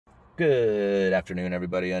Good afternoon,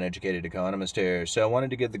 everybody. Uneducated Economist here. So I wanted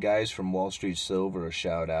to give the guys from Wall Street Silver a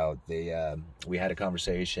shout out. We had a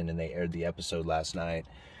conversation and they aired the episode last night.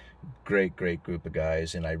 Great group of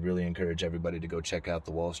guys, and I really encourage everybody to go check out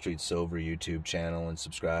the Wall Street Silver YouTube channel and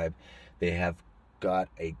subscribe. They have got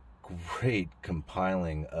a great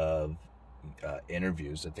compiling of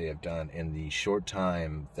interviews that they have done in the short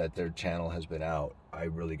time that their channel has been out. I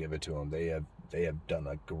really give it to them. They have done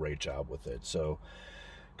a great job with it. So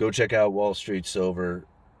go check out Wall Street Silver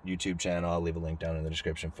YouTube channel. I'll leave a link down in the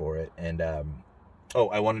description for it. And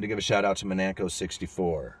I wanted to give a shout out to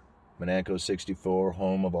Monaco64. Monaco64,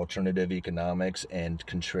 home of alternative economics and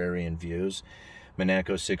contrarian views.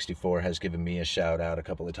 Monaco64 has given me a shout out a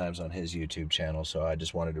couple of times on his YouTube channel, so I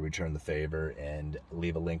just wanted to return the favor and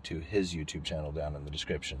leave a link to his YouTube channel down in the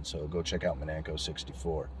description. So go check out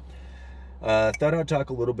Monaco64. Thought I'd talk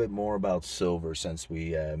a little bit more about silver since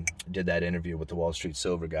we did that interview with the Wall Street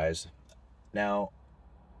Silver guys. Now,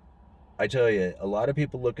 I tell you, a lot of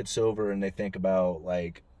people look at silver and they think about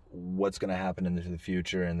like what's going to happen into the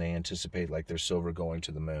future, and they anticipate like their silver going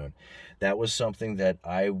to the moon. That was something that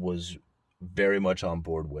I was very much on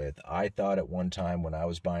board with. I thought at one time when I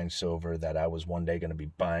was buying silver that I was one day going to be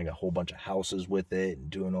buying a whole bunch of houses with it and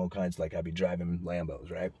doing all kinds, like I'd be driving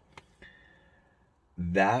Lambos, right?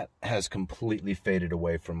 That has completely faded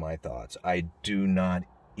away from my thoughts. I do not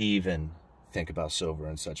even think about silver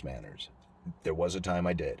in such manners. There was a time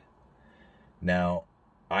I did. Now,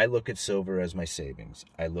 I look at silver as my savings.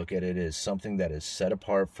 I look at it as something that is set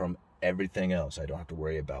apart from everything else. I don't have to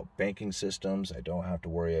worry about banking systems. I don't have to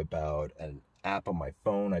worry about an app on my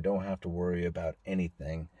phone. I don't have to worry about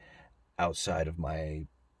anything outside of my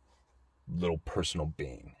little personal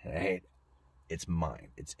being, right? It's mine.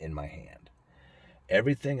 It's in my hand.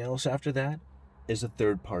 Everything else after that is a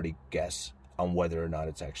third-party guess on whether or not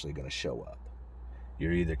it's actually going to show up.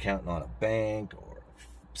 You're either counting on a bank or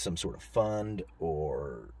some sort of fund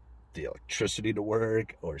or the electricity to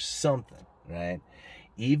work or something, right?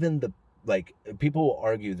 Even people will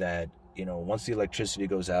argue that, once the electricity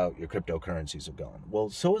goes out, your cryptocurrencies are gone. Well,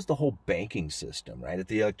 so is the whole banking system, right? If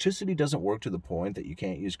the electricity doesn't work to the point that you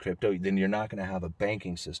can't use crypto, then you're not going to have a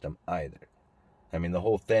banking system either. I mean, the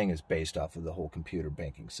whole thing is based off of the whole computer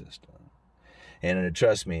banking system. And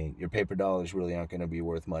trust me, your paper dollars really aren't going to be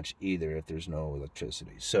worth much either if there's no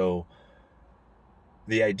electricity. So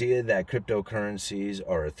the idea that cryptocurrencies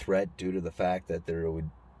are a threat due to the fact that there would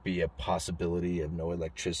be a possibility of no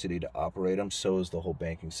electricity to operate them, so is the whole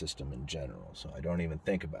banking system in general. So I don't even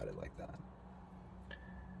think about it like that.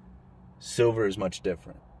 Silver is much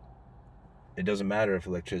different. It doesn't matter if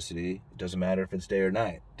electricity, it doesn't matter if it's day or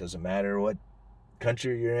night, it doesn't matter what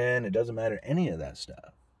country you're in, it doesn't matter any of that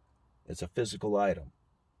stuff. It's a physical item.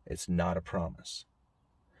 It's not a promise.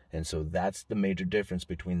 And so that's the major difference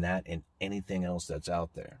between that and anything else that's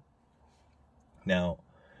out there. Now,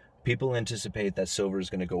 people anticipate that silver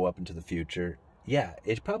is going to go up into the future. Yeah,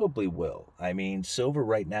 it probably will. I mean, silver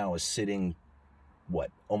right now is sitting,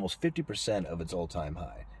 almost 50% of its all-time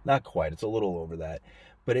high. Not quite, it's a little over that.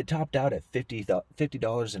 But it topped out at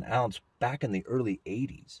 $50 an ounce back in the early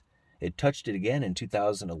 80s. It touched it again in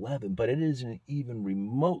 2011, but it isn't even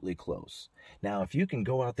remotely close. Now, if you can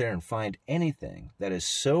go out there and find anything that is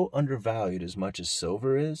so undervalued as much as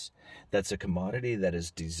silver is, that's a commodity that is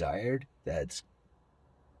desired, that's,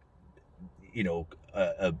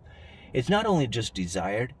 it's not only just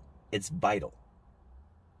desired, it's vital.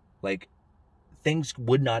 Like, things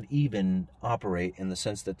would not even operate in the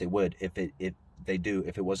sense that they would if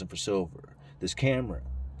it wasn't for silver. This camera,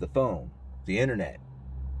 the phone, the internet,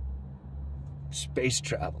 space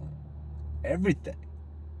travel, everything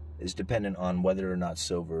is dependent on whether or not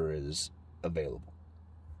silver is available.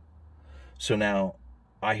 So now,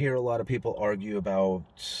 I hear a lot of people argue about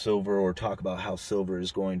silver or talk about how silver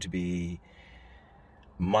is going to be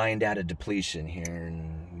mined at a depletion here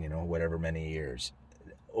in, whatever many years.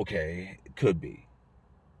 Okay, it could be.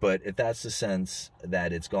 But if that's the sense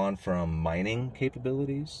that it's gone from mining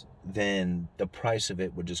capabilities, then the price of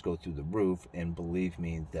it would just go through the roof, and believe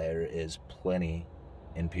me, there is plenty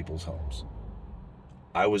in people's homes.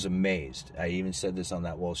 I was amazed. I even said this on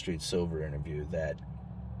that Wall Street Silver interview, that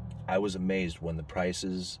I was amazed when the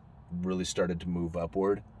prices really started to move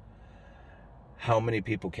upward, how many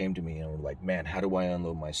people came to me and were like, man, how do I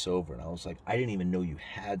unload my silver? And I was like, I didn't even know you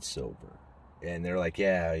had silver. And they're like,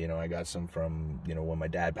 yeah, I got some from, when my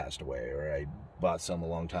dad passed away, or I bought some a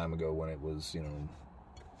long time ago when it was,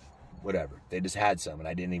 whatever. They just had some and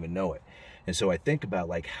I didn't even know it. And so I think about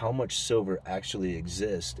like how much silver actually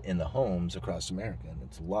exists in the homes across America, and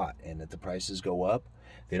it's a lot. And if the prices go up,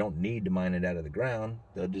 they don't need to mine it out of the ground.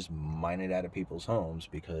 They'll just mine it out of people's homes,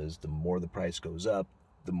 because the more the price goes up,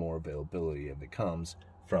 the more availability of it comes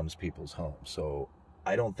from people's homes. So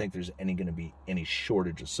I don't think there's going to be any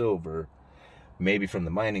shortage of silver, maybe from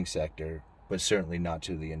the mining sector, but certainly not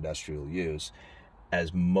to the industrial use,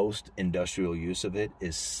 as most industrial use of it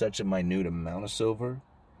is such a minute amount of silver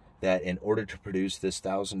that in order to produce this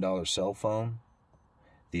 $1,000 cell phone,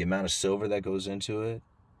 the amount of silver that goes into it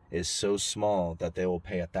is so small that they will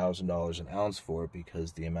pay $1,000 an ounce for it,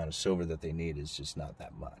 because the amount of silver that they need is just not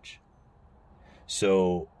that much.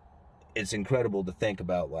 So it's incredible to think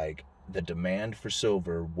about like the demand for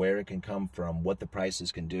silver, where it can come from, what the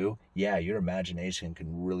prices can do. Yeah, your imagination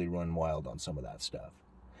can really run wild on some of that stuff.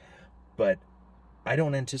 But I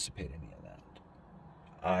don't anticipate any of that.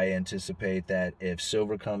 I anticipate that if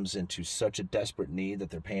silver comes into such a desperate need that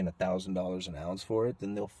they're paying $1,000 an ounce for it,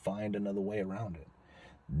 then they'll find another way around it.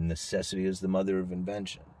 Necessity is the mother of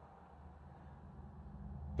invention.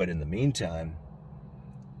 But in the meantime,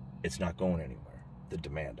 it's not going anywhere. The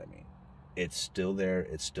demand, I mean. It's still there,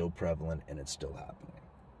 it's still prevalent, and it's still happening.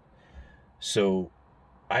 So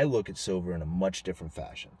I look at silver in a much different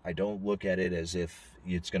fashion. I don't look at it as if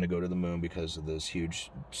it's going to go to the moon because of this huge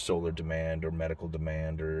solar demand or medical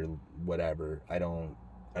demand or whatever. I don't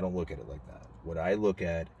look at it like that. What I look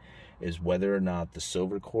at is whether or not the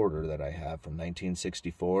silver quarter that I have from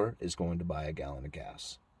 1964 is going to buy a gallon of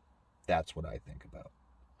gas. That's what I think about.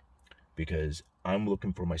 Because I'm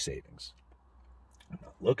looking for my savings. I'm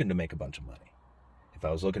not looking to make a bunch of money. If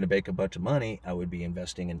I was looking to make a bunch of money, I would be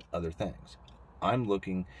investing in other things. I'm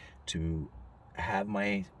looking to have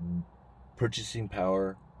my purchasing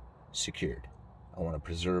power secured. I want to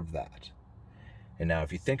preserve that. And now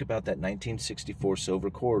if you think about that 1964 silver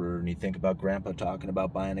quarter, and you think about Grandpa talking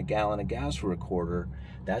about buying a gallon of gas for a quarter,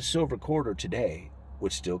 that silver quarter today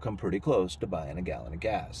would still come pretty close to buying a gallon of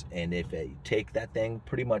gas. And if you take that thing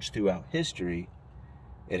pretty much throughout history,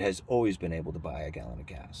 it has always been able to buy a gallon of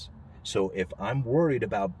gas. So if I'm worried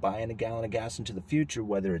about buying a gallon of gas into the future,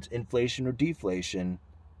 whether it's inflation or deflation,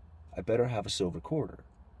 I better have a silver quarter,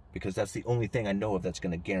 because that's the only thing I know of that's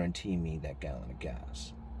going to guarantee me that gallon of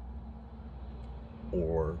gas,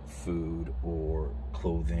 or food, or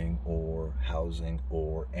clothing, or housing,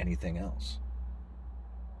 or anything else.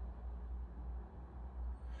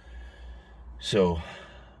 So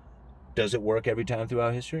does it work every time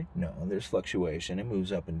throughout history? No, there's fluctuation. It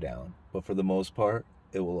moves up and down. But for the most part,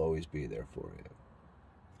 it will always be there for you.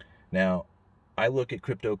 Now, I look at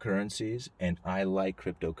cryptocurrencies, and I like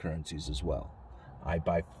cryptocurrencies as well. I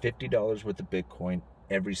buy $50 worth of Bitcoin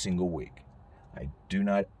every single week. I do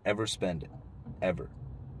not ever spend it, ever.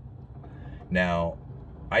 Now,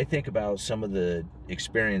 I think about some of the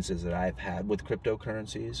experiences that I've had with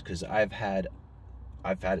cryptocurrencies, because I've had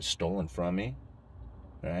it stolen from me,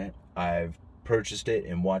 right? I've purchased it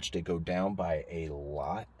and watched it go down by a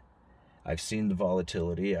lot. I've seen the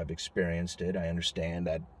volatility. I've experienced it. I understand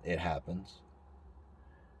that it happens.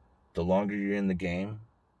 The longer you're in the game,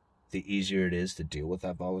 the easier it is to deal with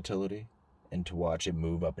that volatility and to watch it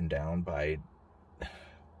move up and down by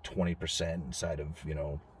 20% inside of,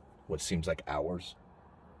 what seems like hours.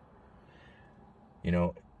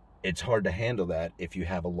 It's hard to handle that if you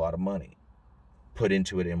have a lot of money put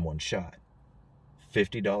into it in one shot.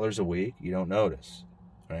 $50 a week, you don't notice,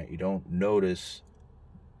 right? You don't notice.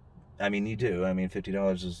 I mean, you do. I mean,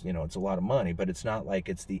 $50 is, it's a lot of money, but it's not like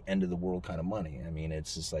it's the end of the world kind of money. I mean,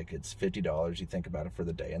 it's just like it's $50. You think about it for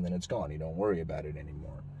the day, and then it's gone. You don't worry about it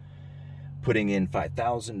anymore. Putting in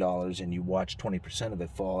 $5,000 and you watch 20% of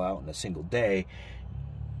it fall out in a single day,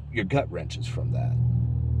 your gut wrenches from that.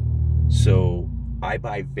 So I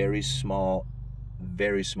buy very small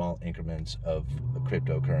increments of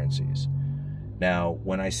cryptocurrencies. Now,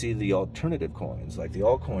 when I see the alternative coins, like the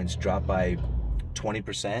altcoins, drop by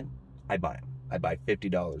 20%, I buy them. I buy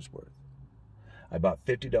 $50 worth. I bought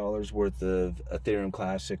 $50 worth of Ethereum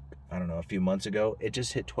Classic, a few months ago. It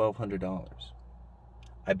just hit $1,200.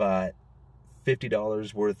 I bought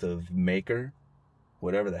 $50 worth of Maker,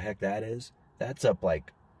 whatever the heck that is. That's up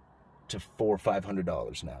like to $400 or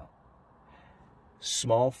 $500 now.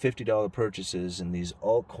 Small $50 purchases in these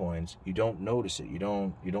altcoins, you don't notice it. You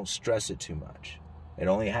don't stress it too much. It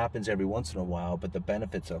only happens every once in a while, but the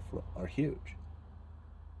benefits are huge.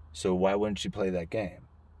 So why wouldn't you play that game?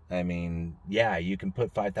 I mean, yeah, you can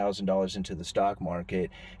put $5,000 into the stock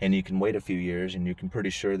market and you can wait a few years and you can pretty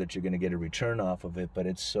sure that you're going to get a return off of it, but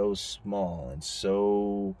it's so small and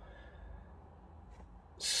so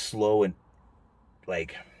slow, and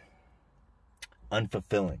like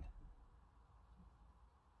unfulfilling.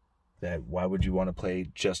 That why would you want to play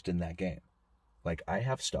just in that game? Like, I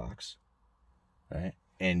have stocks, right?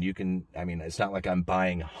 And you can, I mean, it's not like I'm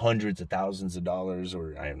buying hundreds of thousands of dollars,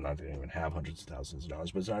 or I am not going to even have hundreds of thousands of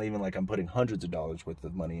dollars, but it's not even like I'm putting hundreds of dollars worth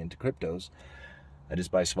of money into cryptos. I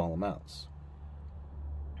just buy small amounts.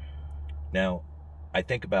 Now, I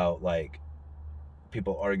think about, like,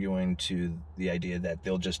 people arguing to the idea that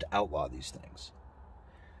they'll just outlaw these things.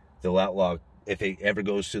 They'll outlaw, if it ever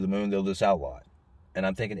goes to the moon, they'll just outlaw it. And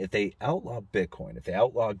I'm thinking, if they outlaw Bitcoin, if they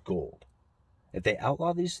outlaw gold, if they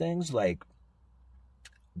outlaw these things, like,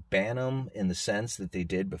 ban them in the sense that they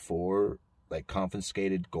did before, like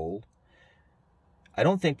confiscated gold, I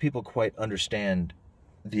don't think people quite understand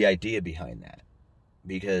the idea behind that.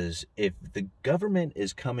 Because if the government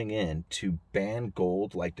is coming in to ban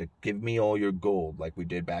gold, like to give me all your gold like we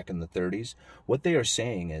did back in the 30s, what they are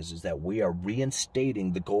saying is that we are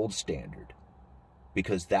reinstating the gold standard.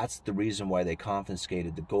 Because that's the reason why they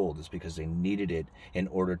confiscated the gold, is because they needed it in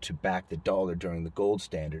order to back the dollar during the gold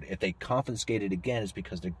standard. If they confiscate it again, it's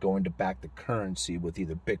because they're going to back the currency with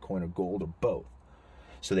either Bitcoin or gold or both.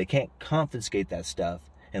 So they can't confiscate that stuff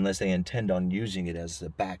unless they intend on using it as the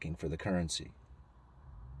backing for the currency.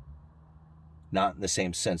 Not in the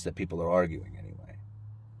same sense that people are arguing anyway.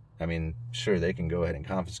 I mean, sure, they can go ahead and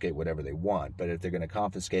confiscate whatever they want, but if they're going to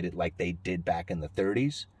confiscate it like they did back in the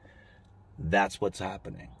 30s, that's what's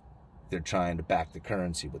happening. They're trying to back the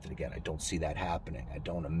currency with it again. I don't see that happening. I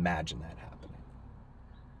don't imagine that happening.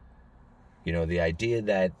 You know, the idea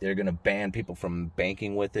that they're going to ban people from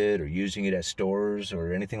banking with it or using it as stores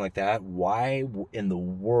or anything like that, why in the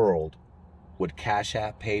world would Cash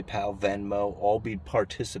App, PayPal, Venmo all be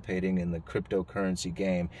participating in the cryptocurrency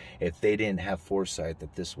game if they didn't have foresight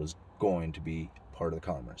that this was going to be part of the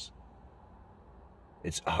commerce?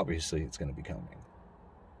 It's obviously it's going to be coming.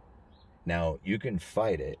 Now, you can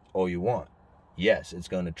fight it all you want. Yes, it's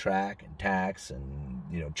going to track and tax and,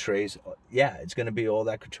 you know, trace. Yeah, it's going to be all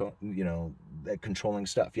that control, you know, that controlling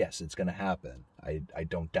stuff. Yes, it's going to happen. I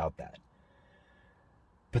don't doubt that.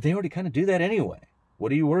 But they already kind of do that anyway.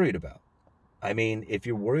 What are you worried about? I mean, if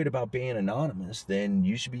you're worried about being anonymous, then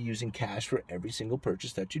you should be using cash for every single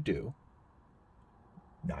purchase that you do.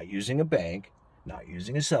 Not using a bank, not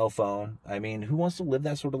using a cell phone. I mean, who wants to live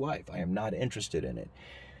that sort of life? I am not interested in it.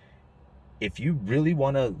 If you really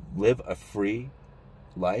want to live a free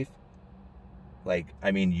life, like,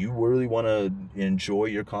 I mean, you really want to enjoy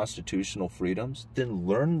your constitutional freedoms, then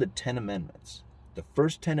learn the 10 Amendments. The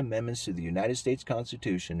first 10 Amendments to the United States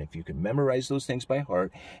Constitution. If you can memorize those things by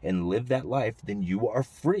heart and live that life, then you are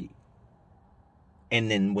free. And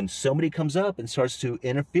then when somebody comes up and starts to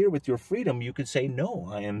interfere with your freedom, you can say, no,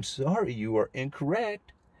 I am sorry, you are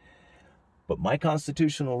incorrect. But my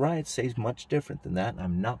constitutional rights say much different than that, and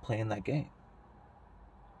I'm not playing that game.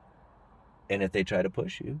 And if they try to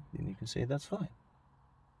push you, then you can say, that's fine.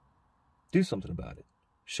 Do something about it.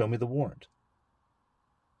 Show me the warrant.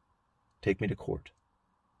 Take me to court.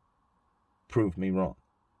 Prove me wrong.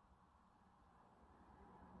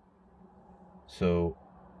 So,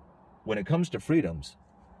 when it comes to freedoms,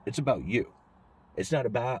 it's about you. It's not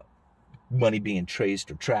about money being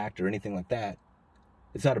traced or tracked or anything like that.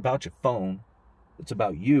 It's not about your phone. It's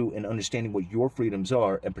about you and understanding what your freedoms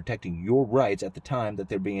are and protecting your rights at the time that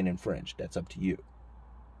they're being infringed. That's up to you.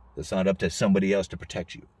 That's not up to somebody else to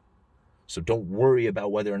protect you. So don't worry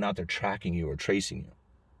about whether or not they're tracking you or tracing you.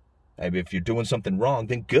 I mean, if you're doing something wrong,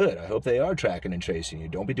 then good. I hope they are tracking and tracing you.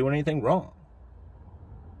 Don't be doing anything wrong.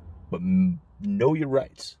 But know your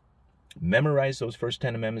rights. Memorize those first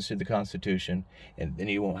 10 amendments to the Constitution, and then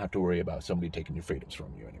you won't have to worry about somebody taking your freedoms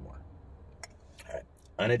from you anymore. All right.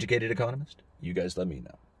 Uneducated Economist, you guys let me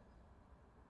know.